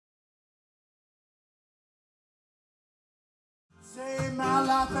Say my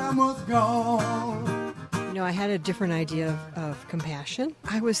life almost gone. I had a different idea of compassion.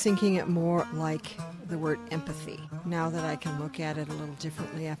 I was thinking it more like the word empathy. Now that I can look at it a little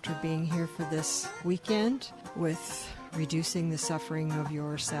differently after being here for this weekend with reducing the suffering of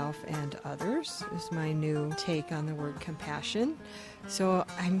yourself and others is my new take on the word compassion. So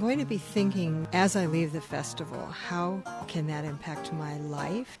I'm going to be thinking as I leave the festival, how can that impact my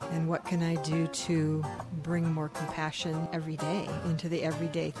life and what can I do to bring more compassion every day into the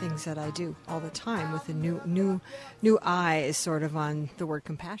everyday things that I do all the time with a new eyes sort of on the word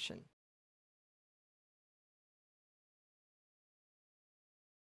compassion.